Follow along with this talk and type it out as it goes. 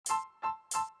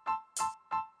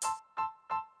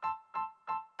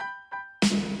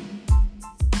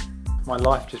My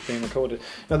life just being recorded.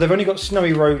 Now they've only got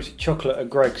Snowy Road chocolate at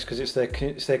Greggs because it's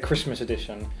their Christmas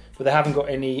edition, but they haven't got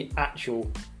any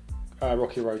actual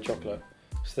Rocky Road chocolate.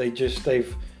 So they've just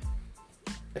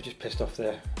pissed off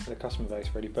their customer base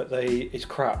really. But it's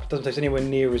crap. It doesn't taste anywhere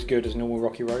near as good as normal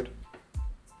Rocky Road.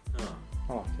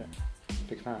 Oh yeah,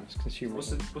 big fan. It's consumer.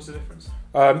 What's the difference?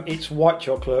 It's white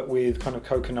chocolate with kind of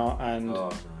coconut and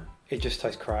no. It just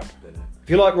tastes crap. If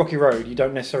you like Rocky Road, you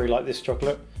don't necessarily like this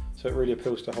chocolate. So it really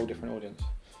appeals to a whole different audience.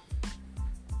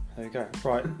 There you go.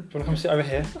 Right, do you want to come sit over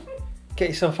here? Get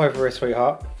yourself over here,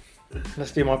 sweetheart.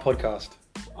 Let's do my podcast.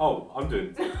 Oh, I'm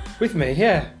doing. With me,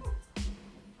 yeah.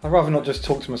 I'd rather not just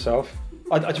talk to myself.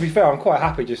 To be fair, I'm quite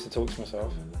happy just to talk to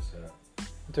myself. I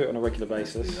do it on a regular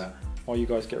basis. While you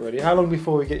guys get ready. How long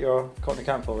before we get your cotton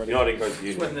camphor ready? No, I didn't go to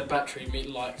uni. It's when the battery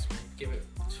likes me. Give it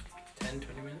 10,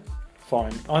 20 minutes.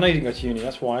 Fine. I know you didn't go to uni,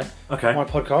 that's why. Okay. My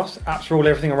podcast, apps rule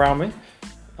everything around me.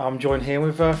 I'm joined here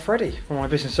with Freddie, from my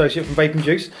business associate from Vape and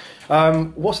Juice.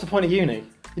 What's the point of uni?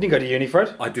 You didn't go to uni,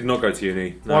 Fred? I did not go to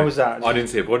uni. No. Why was that? I didn't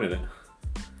see a point in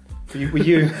it. Were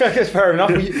you I guess fair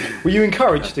enough. Were you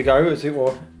encouraged to go, as it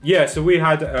were? Yeah, so we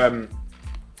had,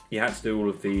 you had to do all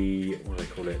of the, what do they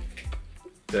call it?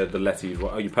 The letters,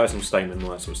 your personal statement and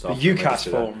all that sort of stuff. The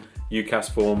UCAS form. UCAS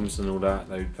forms and all that,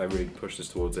 they really pushed us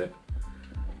towards it.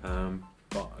 But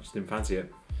I just didn't fancy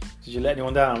it. Did you let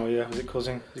anyone down? Was it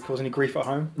causing any grief at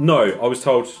home? No, I was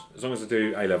told as long as I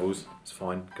do A levels, it's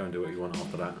fine. Go and do what you want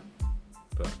after that.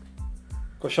 But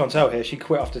Got Chantel here. She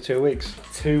quit after 2 weeks.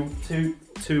 2 weeks.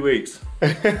 2 weeks.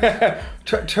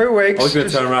 I was going to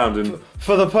turn around and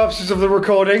for the purposes of the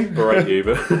recording, berate you,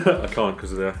 but I can't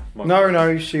because of the.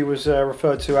 No. She was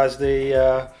referred to as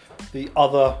the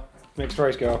other mixed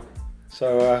race girl.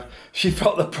 So she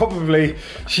felt that probably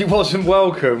she wasn't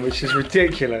welcome, which is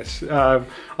ridiculous. I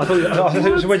thought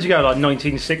it was, where'd you go, like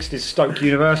 1960s Stoke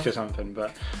University or something?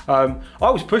 But I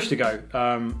was pushed to go.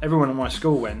 Everyone at my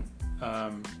school went.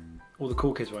 All the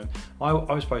cool kids went. I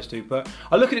was supposed to, but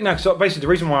I look at it now because basically the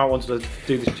reason why I wanted to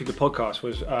do this particular podcast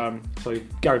was so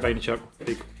Gary Vaynerchuk,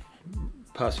 big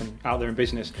person out there in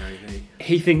business,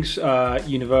 he thinks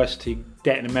university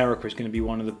debt in America is going to be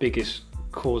one of the biggest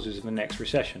causes of the next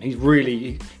recession. He's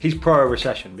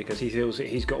pro-recession because he feels that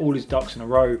he's got all his ducks in a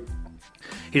row.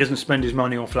 He doesn't spend his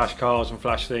money on flash cars and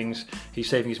flash things. He's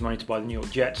saving his money to buy the New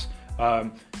York Jets.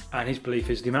 And his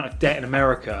belief is the amount of debt in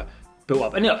America built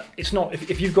up. And it's not,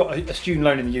 if you've got a student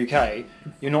loan in the UK,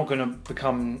 you're not going to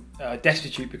become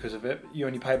destitute because of it. You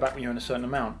only pay it back when you earn a certain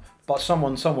amount. But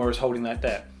someone somewhere is holding that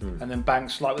debt. And then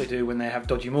banks, like they do when they have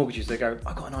dodgy mortgages, they go,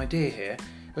 I've got an idea here.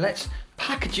 Let's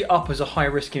package it up as a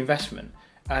high-risk investment.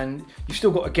 And you've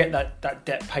still got to get that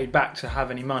debt paid back to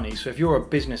have any money. So if you're a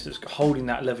business that's holding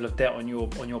that level of debt on your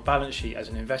balance sheet as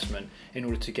an investment in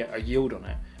order to get a yield on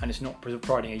it, and it's not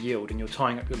providing a yield, and you're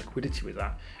tying up your liquidity with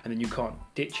that, and then you can't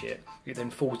ditch it, it then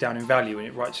falls down in value and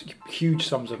it writes huge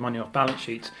sums of money off balance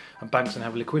sheets, and banks then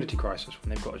have a liquidity crisis when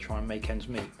they've got to try and make ends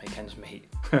meet.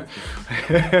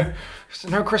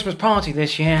 No Christmas party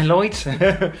this year, Lloyd.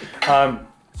 So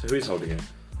who's holding it?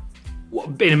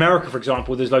 In America, for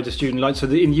example, there's loads of student loans. So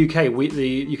in the UK,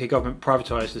 the UK government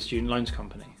privatised the student loans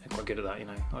company. They're quite good at that, you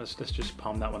know. Let's just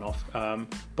palm that one off.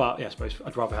 But yeah, I suppose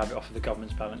I'd rather have it off of the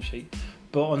government's balance sheet.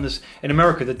 But in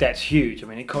America, the debt's huge. I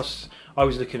mean, it costs. I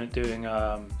was looking at doing.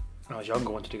 When I was younger,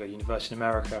 I wanted to go to university in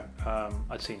America.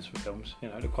 I'd seen some films. You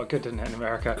know, it looked quite good, didn't it, in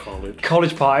America?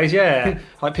 College parties, yeah.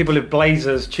 Like people in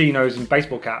blazers, chinos, and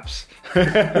baseball caps.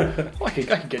 I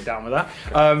could get down with that.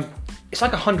 It's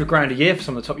like $100,000 a year for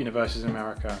some of the top universities in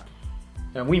America.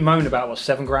 And we moan about what,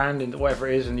 $7,000 in whatever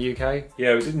it is in the UK.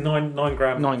 Yeah, was it nine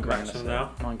grand? $9,000 maximum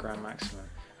now. $9,000 maximum.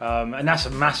 And that's a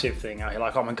massive thing out here.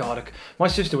 Like, oh my God, my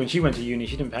sister, when she went to uni,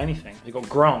 she didn't pay anything. They got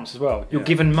grants as well. You're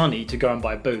given money to go and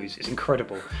buy booze. It's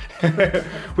incredible. We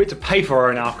had to pay for our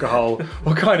own alcohol.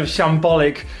 What kind of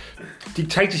shambolic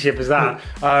dictatorship is that?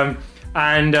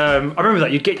 And I remember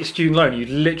that you'd get your student loan, you'd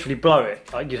literally blow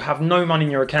it. Like, you'd have no money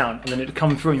in your account, and then it'd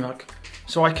come through, and you're like,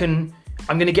 so I'm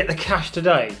going to get the cash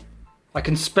today. I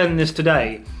can spend this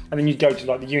today. And then you'd go to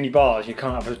like the uni bars, you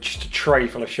can't have just a tray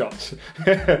full of shots.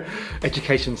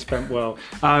 Education spent well.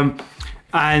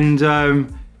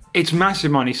 It's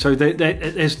massive money. So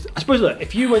there's, I suppose, look,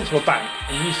 if you went to a bank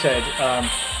and you said,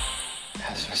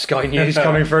 Sky News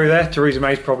coming through there, Theresa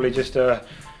May's probably just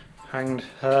hanged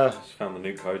her. She found the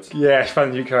new codes. Yeah, she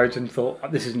found the new codes and thought,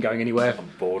 this isn't going anywhere. I'm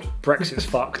bored. Brexit's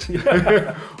fucked.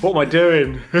 What am I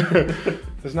doing?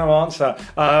 There's no answer.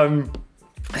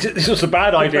 This was a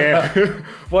bad idea.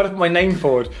 Why did I put my name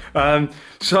forward?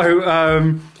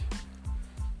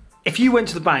 If you went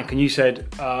to the bank and you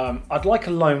said, I'd like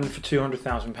a loan for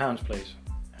 £200,000, please.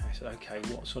 And I said, okay,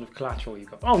 what sort of collateral you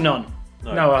got? Oh, none.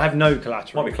 No, I have no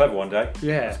collateral. Might be clever one day.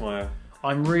 Yeah. That's my...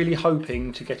 I'm really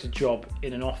hoping to get a job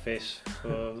in an office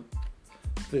in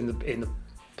the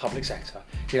public sector.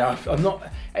 You know, I'm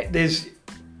not.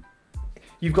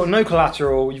 You've got no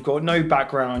collateral, you've got no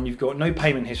background, you've got no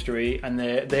payment history, and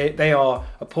they are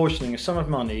apportioning a sum of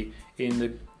money in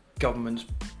the government's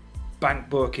bank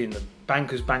book, in the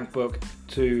banker's bank book,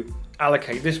 to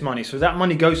allocate this money. So that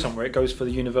money goes somewhere. It goes for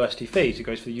the university fees, it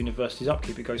goes for the university's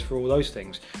upkeep, it goes for all those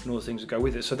things and all the things that go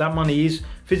with it. So that money is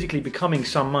physically becoming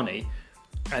some money,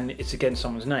 and it's against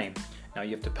someone's name. Now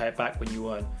you have to pay it back when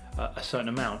you earn a certain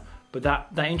amount, but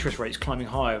that interest rate is climbing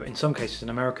higher in some cases in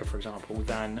America, for example,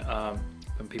 than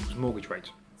people's mortgage rates,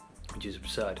 which is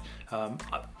absurd.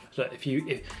 So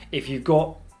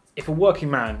if a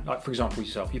working man, like for example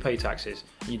yourself, you pay taxes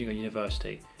and you go to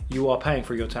university, you are paying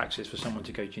for your taxes for someone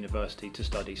to go to university to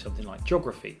study something like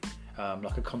geography,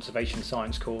 like a conservation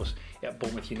science course at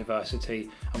Bournemouth University,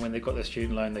 and when they got their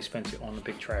student loan, they spent it on a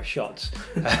big tray of shots.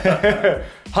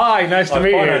 Hi, nice to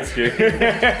meet you.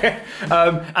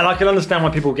 And I can understand why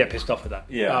people get pissed off at that.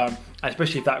 Yeah.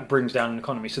 Especially if that brings down an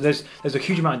economy. So there's a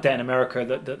huge amount of debt in America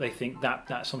that they think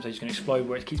that at some stage is going to explode,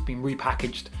 where it keeps being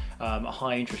repackaged at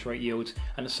high interest rate yields,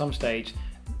 and at some stage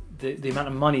the amount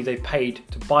of money they've paid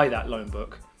to buy that loan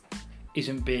book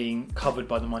isn't being covered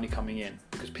by the money coming in,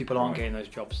 because people aren't getting those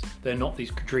jobs. They're not these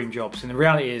dream jobs. And the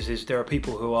reality is there are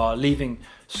people who are leaving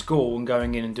school and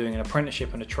going in and doing an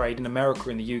apprenticeship and a trade in America,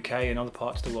 in the UK, and other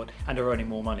parts of the world, and are earning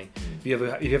more money. Have you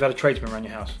ever had a tradesman around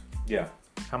your house? Yeah.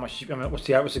 How much? I mean, what's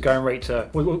the going rate to?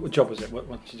 What job was it? What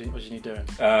did you need doing?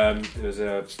 It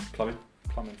was plumbing,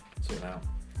 sorting out.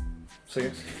 So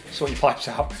you sort your pipes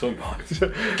out. Sorting pipes.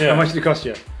 Yeah. How much did it cost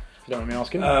you? If you don't mind me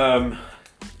asking. It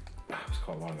was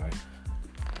quite a while ago.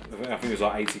 I think it was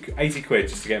like 80 quid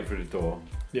just to get him through the door.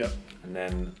 Yeah. And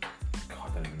then, God,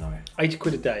 I don't even know. 80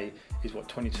 quid a day is what,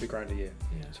 22 grand a year.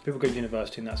 Yeah. So people go to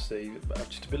university, and that's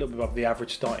just a little bit above the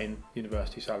average starting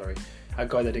university salary. A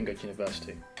guy that didn't go to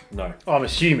university. No. Oh, I'm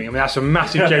assuming. I mean, that's a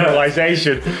massive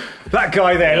generalisation. That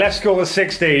guy there, left school at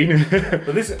 16.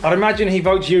 But I'd imagine he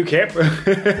votes UKIP.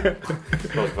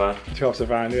 12 the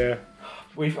van, yeah.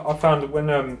 I found that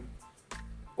when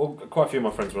quite a few of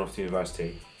my friends went off to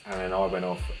university, and then I went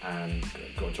off and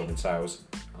got a job in sales,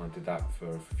 and I did that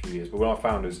for a few years. But what I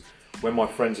found is when my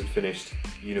friends had finished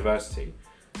university,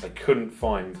 they couldn't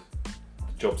find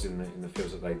jobs in the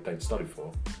fields that they'd studied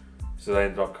for, so they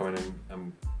ended up coming in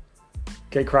and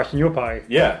get crashed in your party.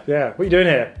 Yeah. What are you doing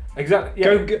here? Exactly.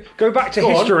 Yeah. Go back to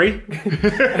history.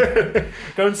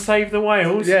 Go and save the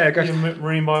whales. Yeah. Go to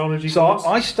marine biology. So course.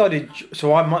 I studied.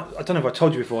 So I don't know if I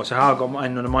told you before. So how I got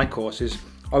in on my course is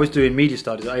I was doing media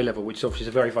studies at A-level, which obviously is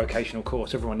a very vocational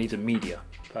course. Everyone needs a media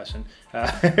person.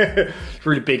 It's a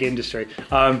really big industry.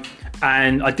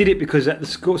 And I did it because at the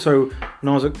school. So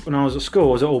when I was at school,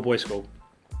 I was at all boys school,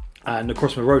 and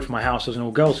across the road from my house was an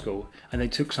all girls school, and they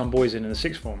took some boys in the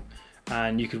sixth form.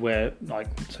 And you could wear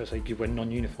you could wear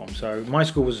non-uniform. So my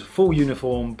school was a full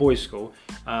uniform boys' school,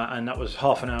 and that was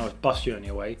half an hour bus journey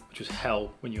away, which was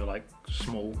hell when you're like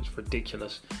small. It's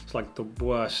ridiculous. It's like the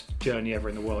worst journey ever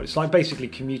in the world. It's like basically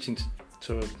commuting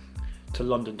to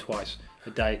London twice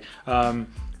a day.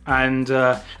 And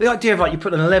the idea of like you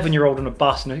put an 11-year-old on a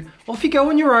bus and off you go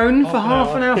on your own for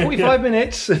half an hour, 45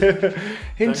 minutes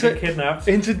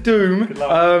into doom,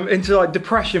 into like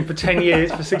depression for 10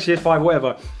 years, for 6 years, 5,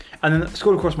 whatever. And then the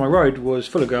school across my road was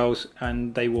full of girls,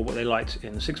 and they wore what they liked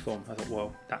in the sixth form. I thought,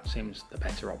 well, that seems the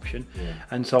better option. Yeah.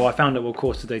 And so I found out what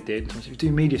course they did. And I said, if you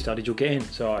do media studies, you'll get in.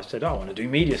 So I said, I want to do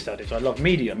media studies. I love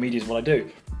media. Media is what I do.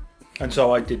 And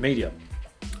so I did media,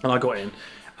 and I got in.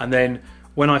 And then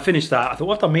when I finished that, I thought,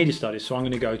 well, I've done media studies, so I'm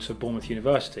going to go to Bournemouth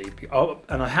University.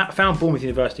 And I found Bournemouth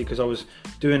University because I was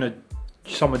doing a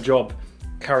summer job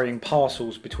carrying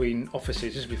parcels between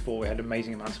offices. This was before we had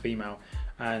amazing amounts of email.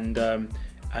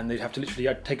 And they'd have to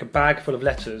literally take a bag full of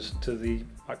letters to the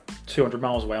 200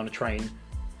 miles away on a train,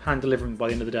 hand deliver them by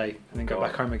the end of the day, and then go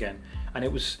back home again. And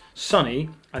it was sunny,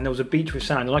 and there was a beach with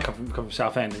sand. And I come from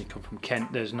Southend, and you come from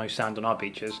Kent. There's no sand on our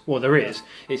beaches. Well, there is.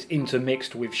 It's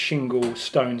intermixed with shingle,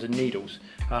 stones, and needles.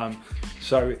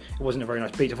 So it wasn't a very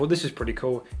nice beach. I thought, this is pretty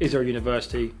cool. Is there a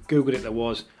university? Googled it. There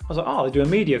was. I was like, oh, they do a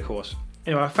media course.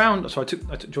 Anyway, I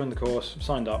joined the course,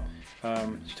 signed up.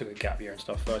 Just took a gap year and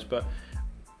stuff first, but.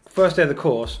 First day of the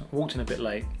course, I walked in a bit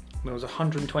late. There was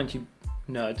 120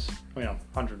 nerds,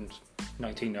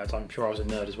 119 nerds. I'm sure I was a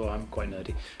nerd as well. I'm quite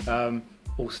nerdy.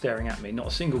 All staring at me. Not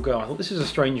a single girl. I thought, this is a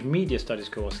strange media studies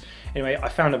course. Anyway, I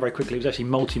found out very quickly it was actually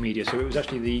multimedia. So it was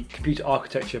actually the computer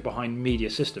architecture behind media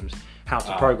systems, how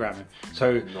to program it.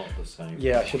 So not the same.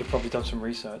 Yeah, I should have probably done some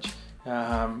research.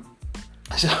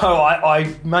 So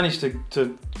I managed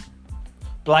to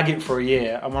blag it for a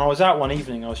year, and when I was out one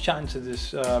evening, I was chatting to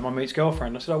this my mate's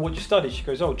girlfriend. I said, "Oh, what'd you study?" She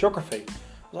goes, "Oh, geography."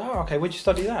 I was like, "Oh, okay. Where'd you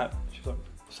study that?" She was like,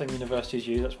 "Same university as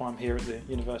you. That's why I'm here at the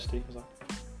university." I was like,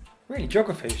 "Really,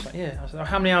 geography?" She's like, "Yeah." I was like,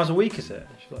 "How many hours a week is it?"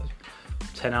 And she's like,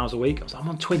 10 hours a week. I was like, "I'm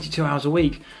on 22 hours a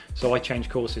week." So I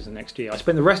changed courses the next year. I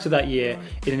spent the rest of that year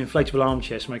in an inflatable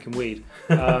armchair smoking weed,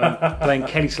 playing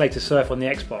Kelly Slater Surf on the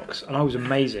Xbox, and I was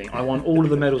amazing. I won all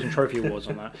of the medals and trophy awards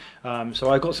on that.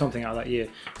 So I got something out of that year.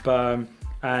 But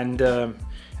and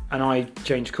I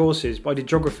changed courses, but I did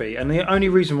geography. And the only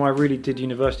reason why I really did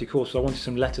university course was I wanted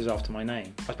some letters after my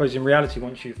name. I suppose in reality,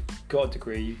 once you've got a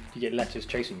degree, you get letters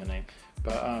chasing your name.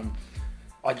 But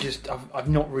I've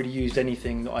not really used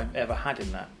anything that I've ever had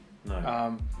in that.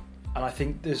 No. And I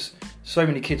think there's so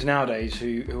many kids nowadays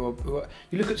who are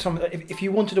you look at some, if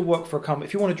you wanted to work for a company,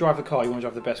 if you want to drive a car, you want to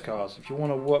drive the best cars. If you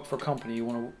want to work for a company, you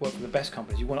want to work for the best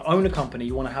companies. You want to own a company,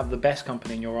 you want to have the best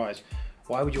company in your eyes.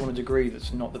 Why would you want a degree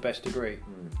that's not the best degree?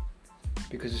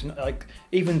 Because it's not, like,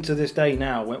 even to this day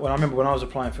now, when I remember when I was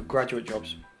applying for graduate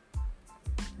jobs,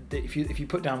 if you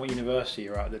put down what university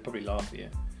you're at, they'd probably laugh at you.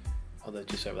 Or they'd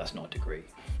just say, "Well, that's not a degree.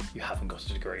 You haven't got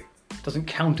a degree. It doesn't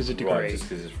count as a degree." Right, just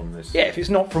because it's from this. Yeah, if it's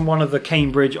not from one of the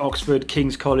Cambridge, Oxford,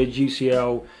 King's College,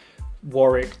 UCL,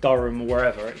 Warwick, Durham, or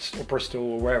wherever, or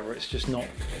Bristol, or wherever, it's just not.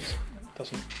 It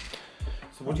doesn't.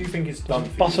 So what do you think it's done for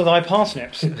you? Butter thy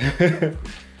parsnips.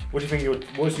 What do you think?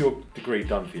 What's your degree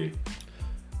done for you?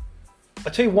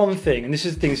 I'll tell you one thing, and this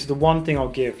is the one thing I'll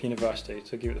give university,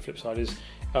 to give it the flip side, is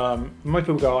most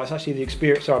people go, "Oh, it's actually the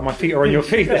experience." Sorry, my feet are on your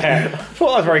feet there. I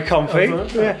thought I was very comfy.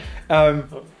 Yeah.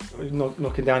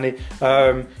 Knocking down here.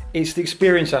 It's the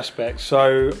experience aspect.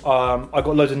 So I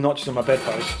got loads of notches on my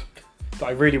bedpost that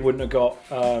I really wouldn't have got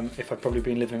if I'd probably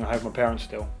been living at home with my parents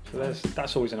still. So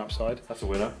that's always an upside. That's a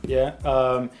winner. Yeah.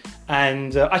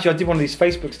 And actually, I did one of these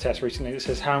Facebook tests recently that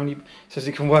says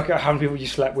you can work out how many people you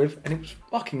slept with, and it was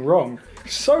fucking wrong.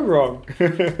 So wrong.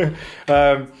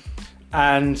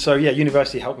 And so yeah,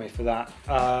 university helped me for that.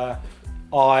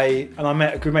 I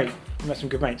met a good mate. I met some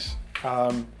good mates.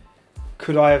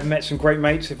 Could I have met some great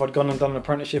mates if I'd gone and done an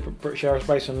apprenticeship at British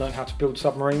Aerospace and learned how to build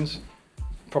submarines?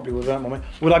 Probably would have earned more money.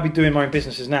 Would I be doing my own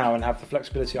businesses now and have the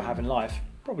flexibility I have in life?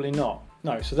 Probably not.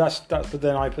 No. So that's. But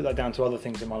then I put that down to other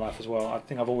things in my life as well. I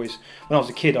think I've always, when I was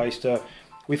a kid,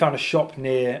 we found a shop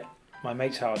near my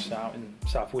mate's house out in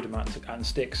South Woodham at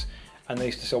Sticks, and they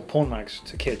used to sell porn mags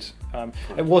to kids.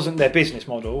 It wasn't their business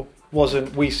model.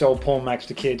 Wasn't we sell porn mags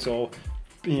to kids, or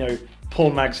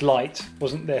porn mags light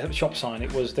wasn't their shop sign.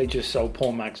 It was they just sold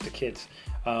porn mags to kids.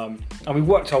 And we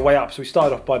worked our way up. So we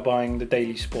started off by buying the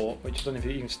Daily Sport, which I don't know if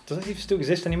it even does it even still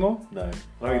exist anymore. No,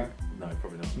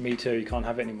 probably not. Me too. You can't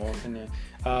have it anymore, can you?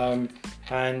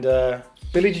 And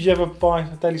Billy, did you ever buy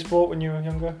a Daily Sport when you were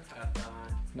younger?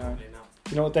 No. Not.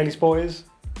 Do you know what Daily Sport is?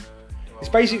 It's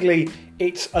basically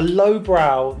a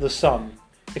lowbrow The Sun.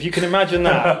 If you can imagine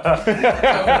that.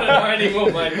 I don't know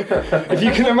anymore, mate. If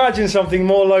you can imagine something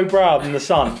more lowbrow than The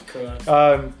Sun.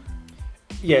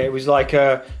 Yeah, it was like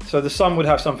so The Sun would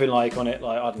have something like on it,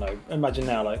 like, I don't know, imagine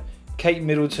now, like Kate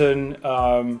Middleton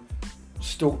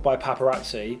stalked by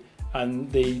paparazzi,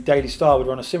 and the Daily Star would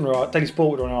run a similar, Daily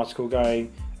Sport would run an article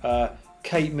going,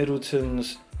 Kate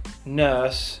Middleton's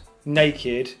nurse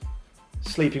naked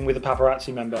sleeping with a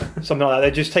paparazzi member, something like that.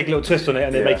 They just take a little twist on it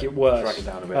and they make it worse. Drag it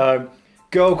down a bit.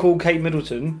 Girl called Kate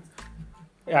Middleton,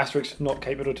 asterisk, not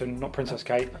Kate Middleton, not Princess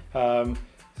Kate,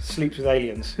 sleeps with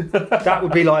aliens. That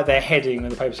would be like their heading in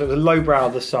the paper. So it was a lowbrow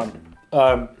The Sun.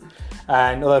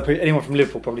 And although anyone from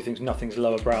Liverpool probably thinks nothing's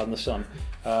lower brow than The Sun,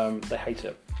 they hate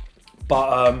it.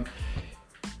 But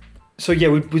so yeah,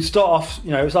 we'd start off.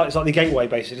 It's like the gateway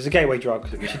basically. It's a gateway drug.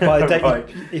 You should buy Right.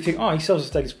 You think, oh, he sells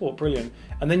a Daily Sport, brilliant.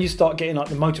 And then you start getting like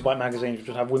the motorbike magazines, which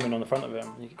would have women on the front of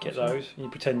them. You could get those. And you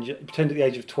pretend at the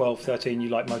age of 12, 13, you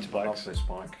like motorbikes. I love this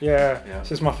bike. Yeah. So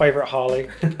this is my favourite Harley.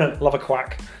 Love a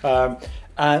quack.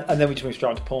 And then we just move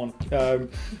straight into porn. And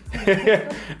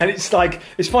it's like,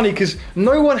 it's funny because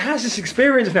no one has this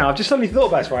experience now. I've just suddenly thought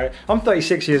about this, right? I'm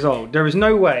 36 years old. There is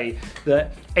no way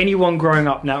that anyone growing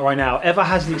up right now ever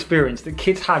has the experience that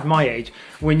kids had my age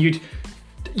when you'd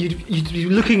be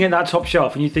looking at that top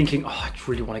shelf and you're thinking, oh, I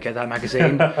really want to get that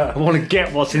magazine. I want to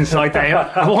get what's inside there.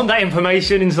 I want that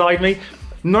information inside me.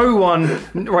 No one,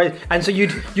 right? And so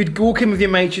you'd walk in with your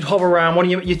mates, you'd hover around.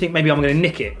 You think maybe I'm going to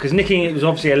nick it, because nicking it was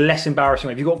obviously a less embarrassing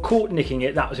way. If you got caught nicking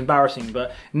it, that was embarrassing.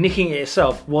 But nicking it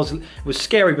itself was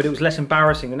scary, but it was less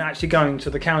embarrassing than actually going to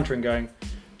the counter and going,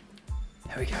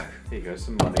 there we go. Here you go,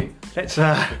 some money.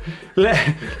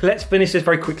 Let's finish this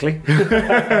very quickly.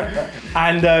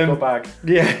 And got a bag.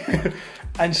 Yeah.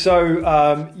 And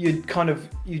so you'd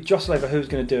jostle over who's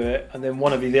going to do it, and then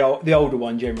one of you, the older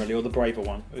one generally, or the braver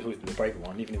one, it was always the braver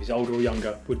one, even if he's older or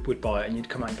younger, would buy it, and you'd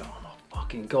come out and go, oh my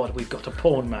fucking God, we've got a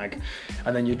porn mag.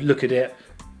 And then you'd look at it,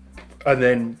 and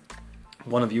then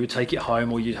one of you would take it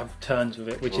home, or you'd have turns with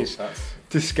it, which is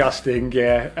disgusting,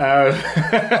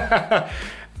 yeah.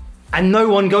 And no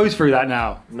one goes through that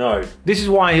now. No. This is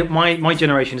why my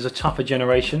generation is a tougher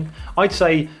generation. I'd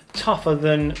say tougher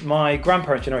than my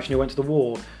grandparents' generation who went to the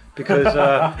war, because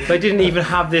they didn't even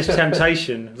have this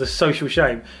temptation, the social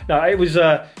shame. No, it was...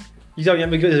 you don't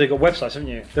because they've got websites, haven't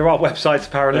you? There are websites,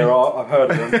 apparently. There are, I've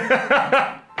heard of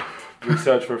them.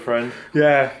 Research for a friend.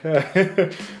 Yeah.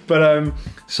 But,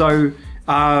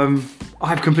 I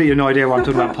have completely no idea why I'm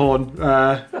talking about porn.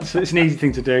 So it's an easy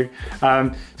thing to do.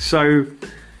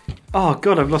 Oh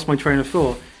God, I've lost my train of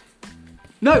thought.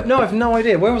 No, I have no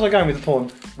idea. Where was I going with the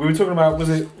porn? We were talking about was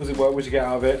it what would you get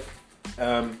out of it?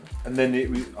 And then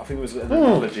I think it was an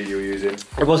analogy you were using.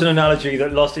 It was an analogy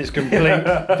that lost its complete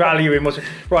value in what's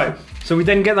right. So we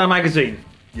then get that magazine.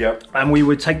 Yep. And we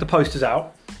would take the posters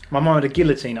out. My mum had a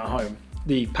guillotine at home,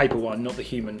 the paper one, not the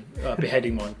human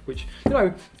beheading one. Which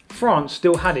France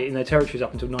still had it in their territories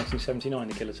up until 1979.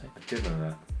 The guillotine. I did know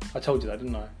that. I told you that,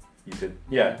 didn't I? You did.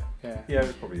 Yeah. Yeah. Yeah, it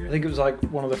was probably you. I think it was like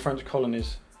one of the French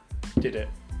colonies did it.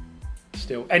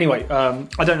 Still. Anyway,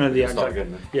 I don't know the exact.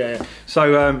 Yeah.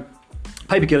 So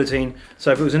paper guillotine.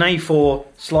 So if it was an A4,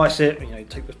 slice it.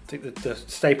 Take the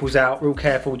staples out. Real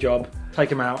careful job. Take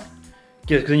them out.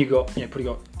 Because then you've got probably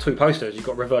got two posters. You've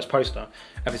got reverse poster.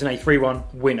 If it's an A3 one,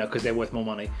 winner because they're worth more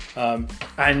money.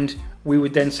 And we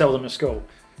would then sell them at school.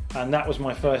 And that was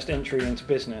my first entry into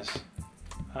business.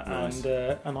 Nice.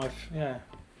 And I've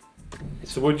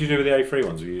So what did you do with the A3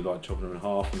 ones? Were you like chopping them in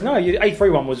half? And no,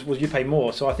 A3 one was you pay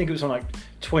more. So I think it was on like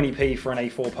 20p for an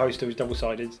A4 poster. It was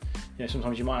double-sided.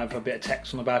 Sometimes you might have a bit of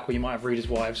text on the back, or you might have Reader's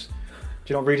Wives. Do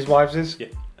you know what Reader's Wives is? Yeah.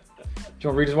 Do you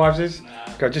know what Reader's Wives is?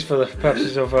 Nah. Okay, just for the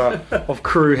purposes of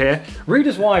crew here.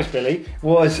 Reader's Wives, Billy,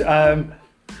 was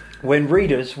when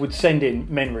readers would send in,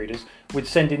 men readers, would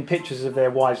send in pictures of their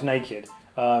wives naked.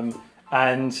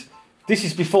 And this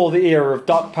is before the era of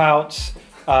duck pouts,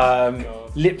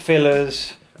 lip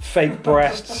fillers, fake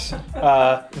breasts,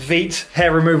 Veet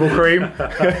hair removal cream,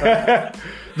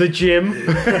 the gym,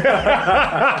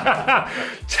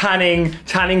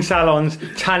 tanning salons,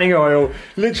 tanning oil,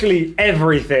 literally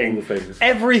everything.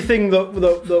 Everything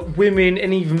that women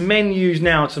and even men use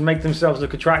now to make themselves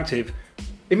look attractive.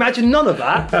 Imagine none of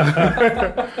that.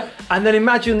 And then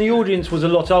imagine the audience was a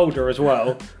lot older as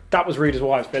well. That was Reader's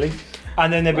Wives, Billy.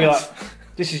 And then they'd be like,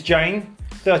 this is Jane,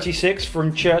 36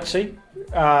 from Chertsey.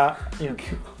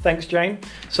 Thanks, Jane.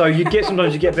 So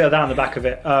sometimes you get a bit of that on the back of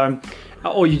it.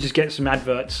 Or you just get some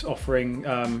adverts offering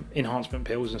enhancement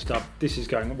pills and stuff. This is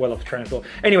going well off the train of thought.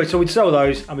 Anyway, so we'd sell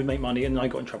those and we'd make money, and then I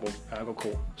got in trouble. I got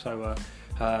caught. So,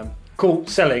 caught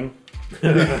selling.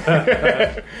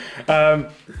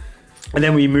 And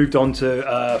then we moved on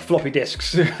to floppy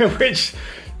disks, which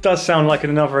does sound like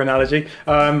another analogy,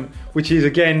 which is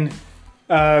again,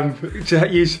 to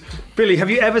use... Billy, have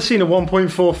you ever seen a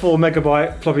 1.44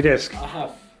 megabyte floppy disk? I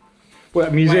have. What,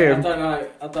 a museum? Wait,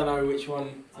 I don't know which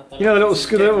one. The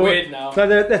little weird now. No,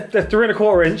 they're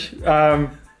 3¼ inch,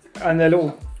 and they're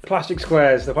little plastic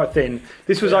squares. They're quite thin.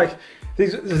 This was like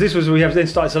this was we have then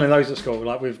started selling those at school,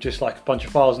 like with just like a bunch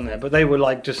of files in there. But they were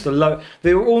like just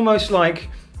they were almost like,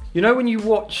 when you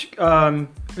watch.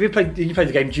 Did you play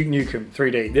the game Duke Nukem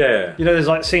 3D? Yeah. There's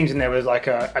like scenes in there with like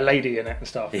a lady in it and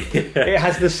stuff. Yeah. It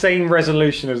has the same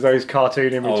resolution as those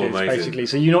cartoon images, basically.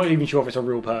 So you're not even sure if it's a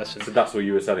real person. So that's what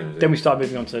you were selling, was it? Then we started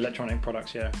moving on to electronic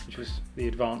products, which was the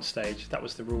advanced stage. That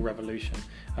was the real revolution.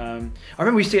 I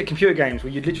remember we used to get computer games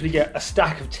where you'd literally get a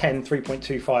stack of 10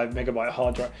 3.25 megabyte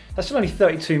hard drive. That's still only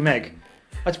 32 meg.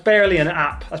 That's barely an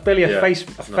app. That's barely a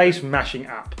face mashing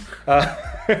app.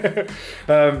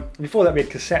 Before that we had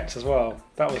cassettes as well.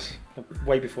 That was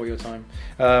way before your time.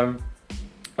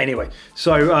 Anyway,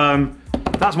 so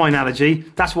that's my analogy.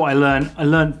 That's what I learned. I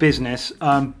learned business,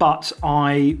 but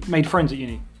I made friends at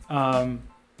uni. And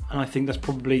I think that's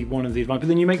probably one of the advantages. But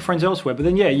then you make friends elsewhere. But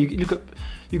then you look at,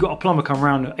 you got a plumber come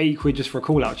around at 80 quid just for a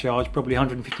call out charge, probably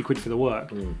 150 quid for the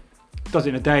work. Does it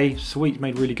in a day, sweet,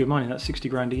 made really good money. That's 60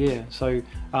 grand a year. So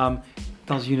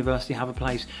does university have a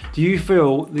place? Do you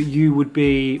feel that you would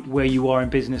be where you are in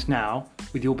business now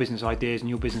with your business ideas and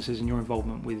your businesses and your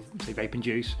involvement with, say, vape and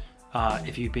juice,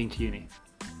 if you'd been to uni?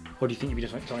 Or do you think you'd be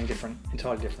doing something different,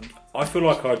 entirely different? I feel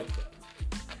like it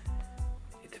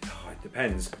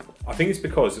depends. I think it's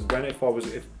because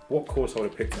if what course I would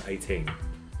have picked at 18,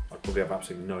 I'd probably have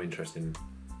absolutely no interest in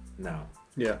now.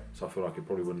 Yeah. So I feel like it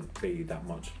probably wouldn't be that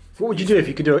much What would you do if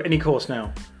you could do any course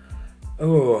now?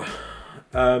 Oh,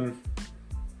 I'd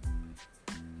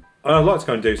like to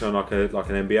go and do something like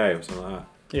an MBA or something like that.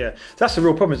 Yeah, that's the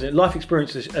real problem, isn't it? Life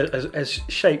experience has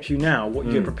shaped you now, what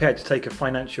you're prepared to take a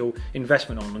financial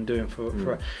investment on and doing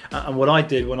for and what I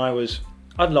did when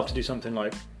I'd love to do something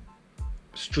like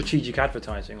strategic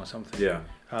advertising or something. Yeah.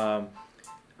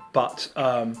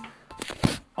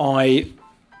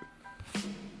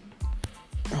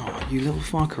 Oh, you little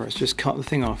fucker, it's just cut the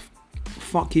thing off.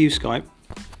 Fuck you, Skype.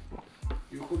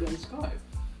 You recorded on Skype?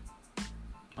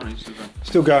 Oh, no, still going.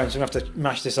 Still going, so I'm going to have to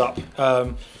mash this up.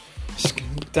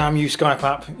 Damn you, Skype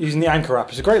app. Using the Anchor app.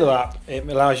 It's a great little app. It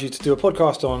allows you to do a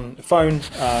podcast on a phone,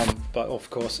 but of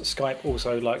course Skype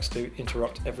also likes to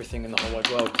interrupt everything in the whole wide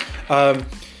world. I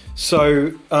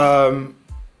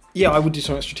would do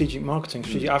something strategic marketing,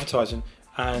 strategic advertising,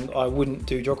 and I wouldn't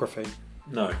do geography.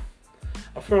 No.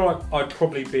 I feel like I'd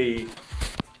probably be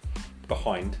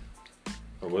behind.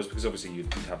 I was, because obviously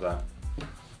you'd have that.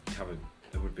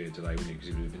 There would be a delay, wouldn't you? Because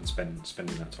you would have been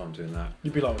spending that time doing that.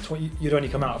 You'd be like, you'd only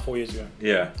come out 4 years ago.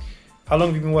 Yeah. How long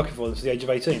have you been working for? Since the age of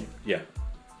 18? Yeah.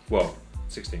 Well,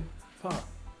 16. Fuck.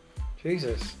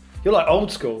 Jesus. You're like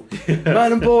old school.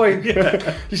 Man and boy.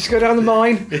 Used to go down the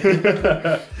mine.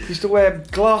 Used to wear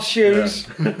glass shoes.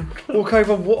 Walk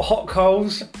over hot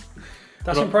coals.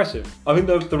 That's impressive. I think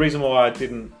the reason why I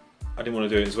didn't want to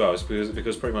do it as well is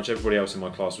because pretty much everybody else in my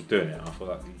class was doing it. And I thought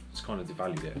that it's kind of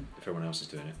devalued it if everyone else is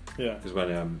doing it. Yeah. Because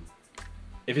when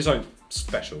if it's something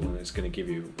special and it's going to give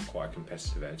you quite a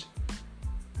competitive edge,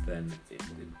 then it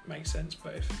makes sense.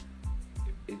 But if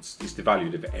it's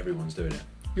devalued if everyone's doing it.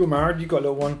 You're married. You've got a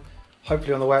little one.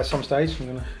 Hopefully on the way at some stage.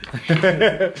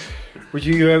 Would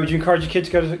you encourage your kid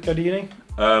to go to uni?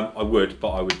 I would,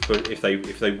 but I would put if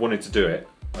they wanted to do it,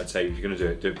 I'd say if you're going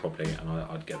to do it properly, and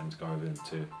I'd get them to go over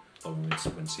to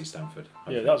when see Stanford.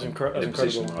 Yeah, that was incredible.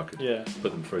 Where I could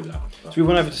put them through that. So we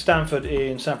went over to Stanford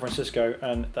in San Francisco,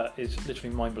 and that is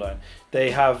literally mind blowing. They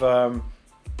have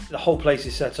the whole place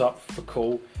is set up for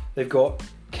cool. They've got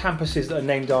campuses that are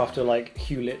named after like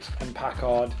Hewlett and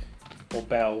Packard, or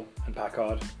Bell and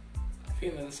Packard. I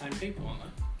think they're the same people, aren't they?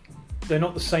 They're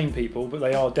not the same people, but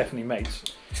they are definitely mates.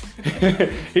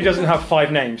 He doesn't have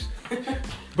 5 names.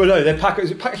 But no, they're Packard.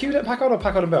 Is it Hewlett Packard or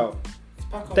Packard and Bell? It's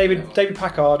Packard. David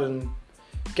Packard and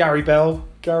Gary Bell.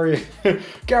 Gary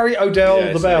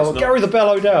Odell the Bell. Gary the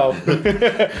Bell Odell.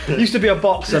 Used to be a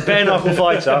boxer, bare knuckle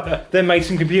fighter, then made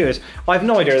some computers. I have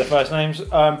no idea the first names,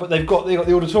 but they've got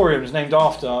the auditoriums named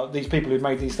after these people who've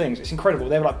made these things. It's incredible.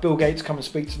 They have like Bill Gates come and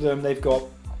speak to them. They've got.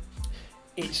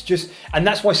 It's just, and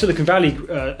that's why Silicon Valley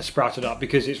sprouted up,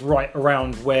 because it's right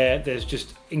around where there's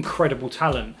just incredible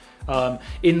talent. On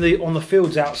the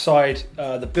fields outside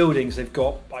the buildings, they've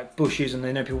got like bushes, and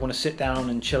they know people want to sit down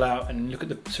and chill out and look at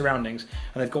the surroundings,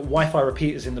 and they've got Wi-Fi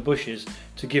repeaters in the bushes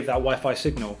to give that Wi-Fi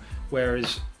signal.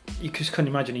 Whereas you just couldn't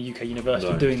imagine a UK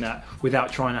university doing that without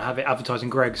trying to have it advertising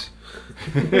Greggs.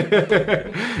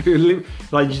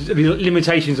 Like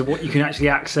limitations of what you can actually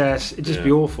access. It'd just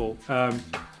be awful.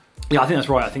 Yeah, I think that's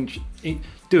right. I think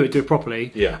do it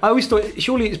properly. Yeah. I always thought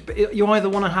surely you either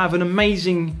want to have an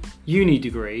amazing uni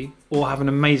degree or have an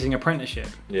amazing apprenticeship.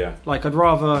 Yeah. Like I'd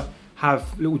rather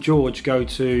have little George go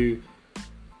to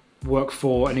work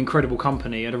for an incredible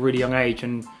company at a really young age,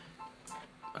 and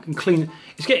I can clean.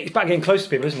 It's about getting close to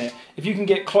people, isn't it? If you can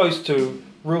get close to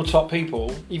real top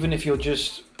people, even if you're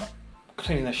just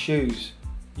cleaning their shoes,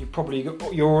 you're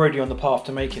already on the path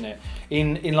to making it.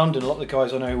 In London, a lot of the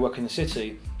guys I know who work in the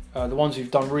city. The ones who've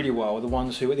done really well are the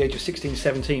ones who, at the age of 16,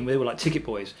 17, they were like ticket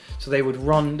boys. So they would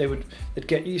run, they'd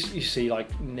get, you see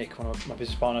like Nick, one of my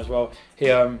business partners as well,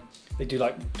 they do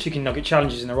like chicken nugget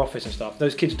challenges in their office and stuff.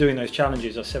 Those kids doing those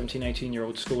challenges are 17,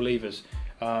 18-year-old school leavers.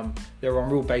 They're on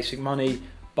real basic money,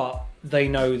 but they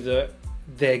know that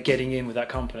they're getting in with that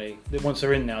company. Once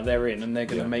they're in now, they're in, and they're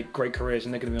going to make great careers,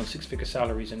 and they're going to be on 6-figure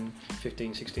salaries in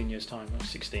 15, 16 years' time. Not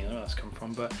 16, I don't know where that's come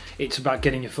from, but it's about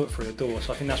getting your foot through the door.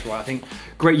 So I think that's right. I think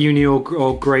great uni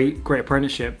or great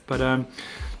apprenticeship. But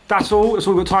that's all we've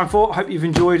got time for. I hope you've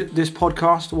enjoyed this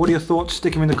podcast. What are your thoughts?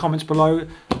 Stick them in the comments below.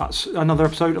 That's another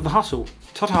episode of The Hustle.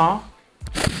 Ta-ta!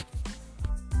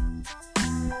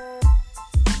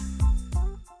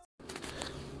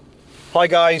 Hi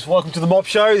guys, welcome to the Mop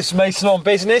Show. This is Mason on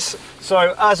Business.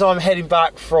 So as I'm heading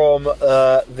back from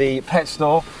the pet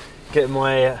store, getting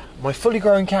my fully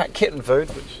grown cat kitten food,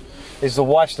 which is the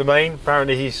wife's domain.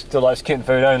 Apparently he still likes kitten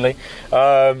food only.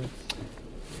 I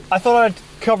thought I'd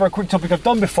cover a quick topic I've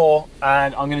done before,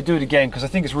 and I'm going to do it again because I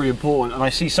think it's really important, and I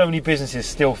see so many businesses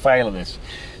still fail at this.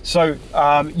 So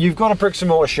you've got a bricks and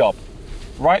mortar shop,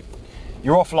 right?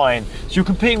 You're offline, so you're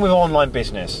competing with online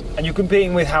business, and you're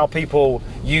competing with how people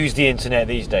use the internet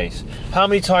these days. How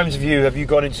many times have you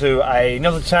gone into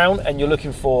another town and you're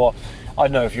looking for, I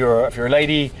don't know, if you're a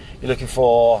lady, you're looking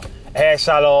for a hair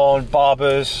salon,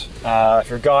 barbers. If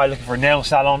you're a guy, looking for a nail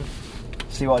salon.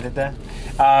 See what I did there?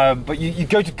 But you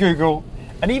go to Google,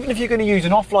 and even if you're going to use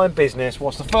an offline business,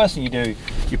 what's the first thing you do?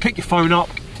 You pick your phone up.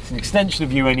 It's an extension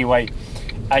of you anyway,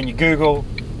 and you Google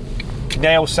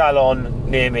nail salon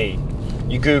near me.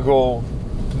 You Google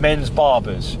men's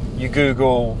barbers, you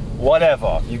Google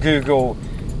whatever, you Google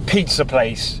pizza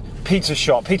place, pizza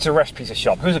shop, pizza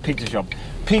shop, who's a pizza shop?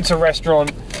 Pizza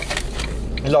restaurant,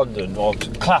 London or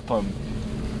Clapham,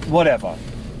 whatever.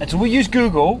 And so we use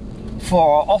Google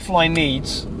for our offline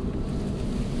needs,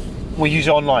 we use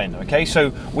online, okay?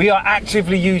 So we are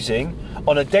actively using,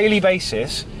 on a daily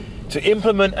basis, to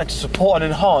implement and to support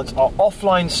and enhance our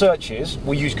offline searches,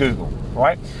 we use Google,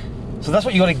 right? So that's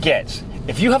what you got to get.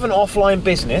 If you have an offline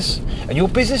business and your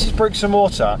business is bricks and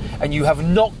mortar and you have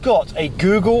not got a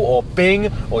Google or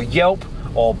Bing or Yelp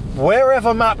or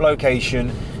wherever map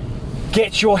location,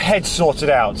 get your head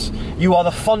sorted out. You are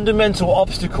the fundamental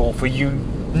obstacle for you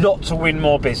not to win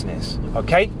more business,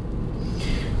 okay?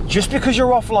 Just because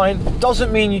you're offline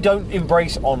doesn't mean you don't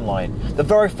embrace online. The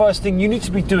very first thing you need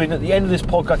to be doing at the end of this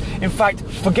podcast, in fact,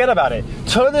 forget about it.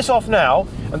 Turn this off now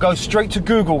and go straight to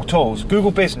Google Tools,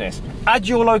 Google Business. Add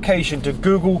your location to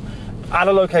Google, add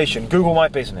a location, Google My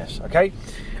Business, okay?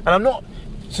 And I'm not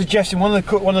suggesting one of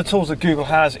the tools that Google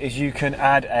has is you can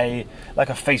add a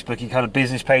Facebooky kind of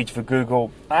business page for Google.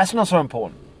 That's not so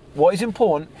important. What is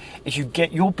important is you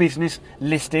get your business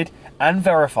listed and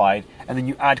verified, and then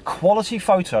you add quality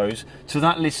photos to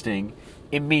that listing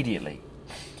immediately.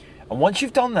 And once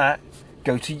you've done that,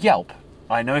 go to Yelp.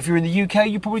 I know if you're in the UK,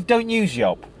 you probably don't use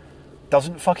Yelp.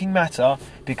 Doesn't fucking matter,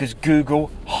 because Google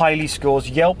highly scores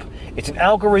Yelp. It's an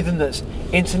algorithm that's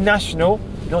international,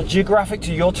 not geographic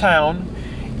to your town.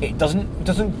 It doesn't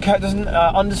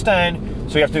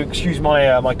understand. So you have to excuse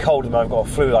my cold, and I've got a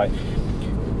flu.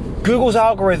 Google's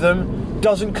algorithm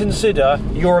doesn't consider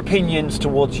your opinions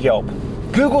towards Yelp.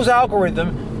 Google's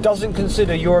algorithm doesn't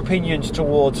consider your opinions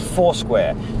towards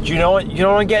Foursquare. Do you know what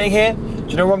I'm getting here? Do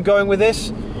you know where I'm going with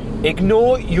this?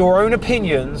 Ignore your own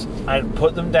opinions and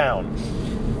put them down.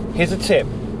 Here's a tip.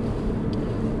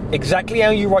 Exactly how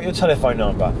you write your telephone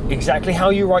number, exactly how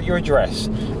you write your address,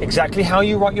 exactly how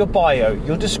you write your bio,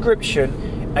 your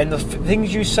description, and the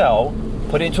things you sell,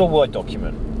 put it into a Word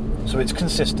document so it's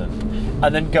consistent.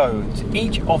 And then go to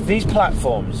each of these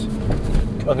platforms.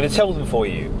 I'm going to tell them for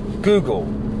you. Google,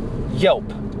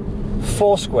 Yelp,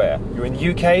 Foursquare. You're in the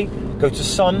UK, go to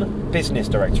Sun Business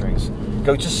Directories.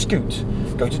 Go to Scoot,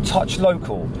 go to Touch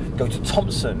Local, go to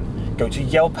Thompson, go to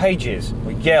Yelp Pages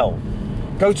or Yell.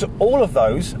 Go to all of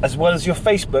those as well as your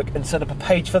Facebook and set up a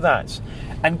page for that.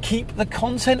 And keep the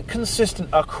content consistent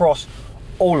across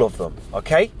all of them,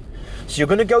 okay? So you're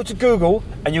going to go to Google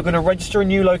and you're going to register a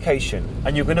new location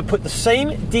and you're going to put the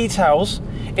same details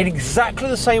in exactly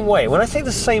the same way. When I say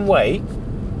the same way,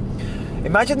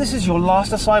 imagine this is your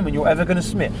last assignment you're ever going to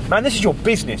submit. Man, this is your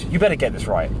business. You better get this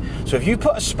right. So if you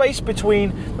put a space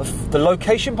between the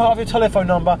location part of your telephone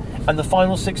number and the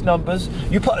final 6 numbers,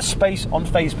 you put a space on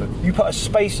Facebook, you put a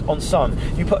space on Sun,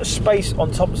 you put a space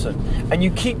on Thompson, and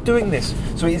you keep doing this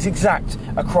so it is exact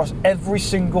across every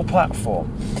single platform.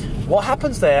 What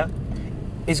happens there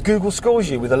is Google scores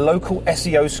you with a local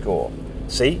SEO score.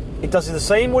 See, it does the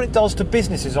same what it does to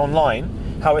businesses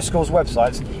online, how it scores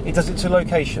websites, it does it to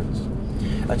locations.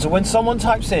 And so when someone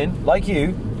types in, like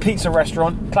you, pizza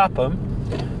restaurant,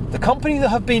 Clapham, the company that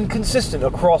have been consistent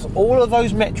across all of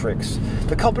those metrics,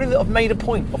 the company that have made a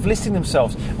point of listing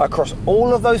themselves across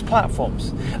all of those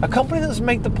platforms, a company that's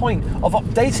made the point of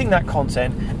updating that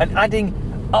content and adding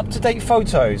up-to-date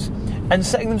photos and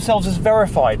setting themselves as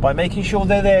verified by making sure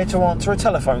they're there to answer a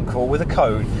telephone call with a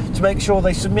code, to make sure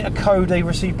they submit a code they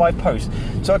receive by post.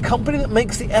 So a company that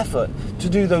makes the effort to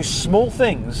do those small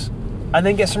things and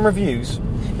then get some reviews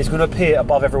is going to appear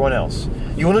above everyone else.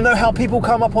 You want to know how people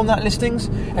come up on that listings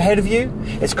ahead of you?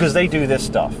 It's because they do this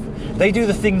stuff. They do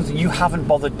the things that you haven't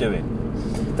bothered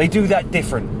doing. They do that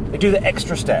different. They do the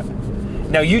extra step.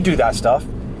 Now you do that stuff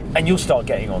and you'll start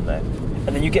getting on there.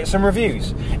 And then you get some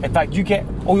reviews. In fact, you get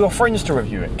all your friends to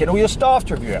review it, get all your staff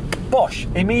to review it. Bosh,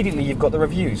 immediately you've got the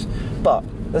reviews. But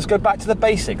let's go back to the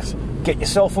basics. Get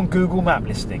yourself on Google Map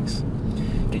listings.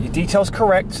 Get your details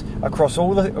correct across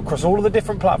all of the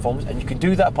different platforms, and you can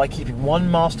do that by keeping one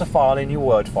master file in your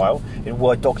Word file, in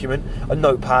Word document, a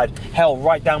notepad, hell,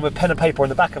 write down with pen and paper on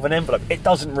the back of an envelope. It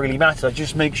doesn't really matter,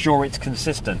 just make sure it's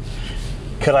consistent.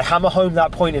 Could I hammer home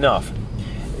that point enough?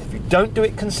 If you don't do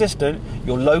it consistent,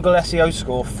 your local SEO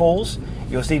score falls.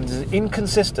 You're seen as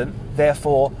inconsistent,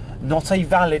 therefore not a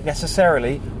valid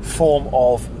necessarily form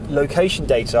of location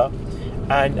data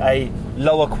and a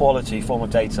lower quality form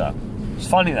of data. It's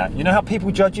funny that. You know how people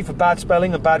judge you for bad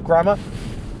spelling and bad grammar?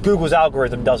 Google's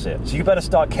algorithm does it. So you better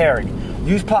start caring.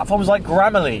 Use platforms like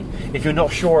Grammarly if you're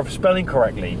not sure of spelling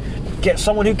correctly. Get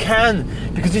someone who can,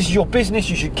 because this is your business,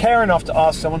 you should care enough to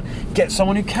ask someone. Get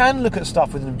someone who can look at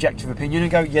stuff with an objective opinion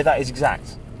and go, yeah, that is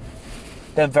exact.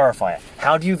 Then verify it.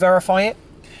 How do you verify it?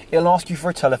 It'll ask you for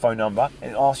a telephone number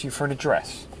and it'll ask you for an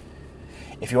address.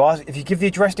 If you give the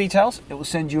address details, it will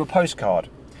send you a postcard.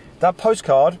 That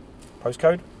postcard will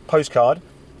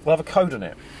have a code on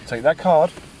it. Take that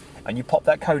card and you pop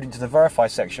that code into the verify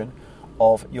section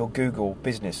of your Google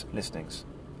business listings,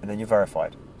 and then you're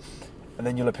verified. And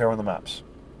then you'll appear on the maps.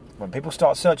 When people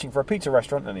start searching for a pizza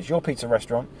restaurant and it's your pizza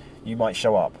restaurant, you might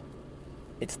show up.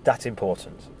 It's that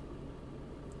important.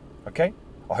 Okay?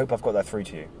 I hope I've got that through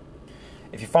to you.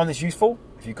 If you find this useful,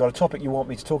 if you've got a topic you want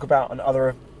me to talk about on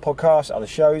other podcasts, other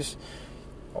shows,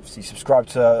 obviously subscribe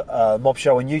to Mob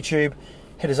Show on YouTube.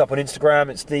 Hit us up on Instagram.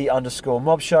 It's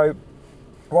 _Mob Show.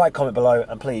 Write a comment below,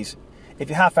 and please, if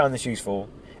you have found this useful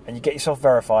and you get yourself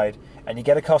verified and you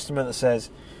get a customer that says,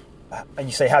 and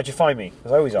you say, how'd you find me?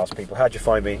 Because I always ask people, how'd you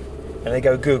find me? And they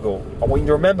go, Google. I want you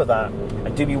to remember that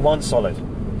and do me one solid.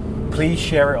 Please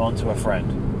share it on to a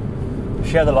friend.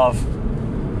 Share the love.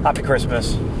 Happy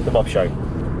Christmas. The Mob Show.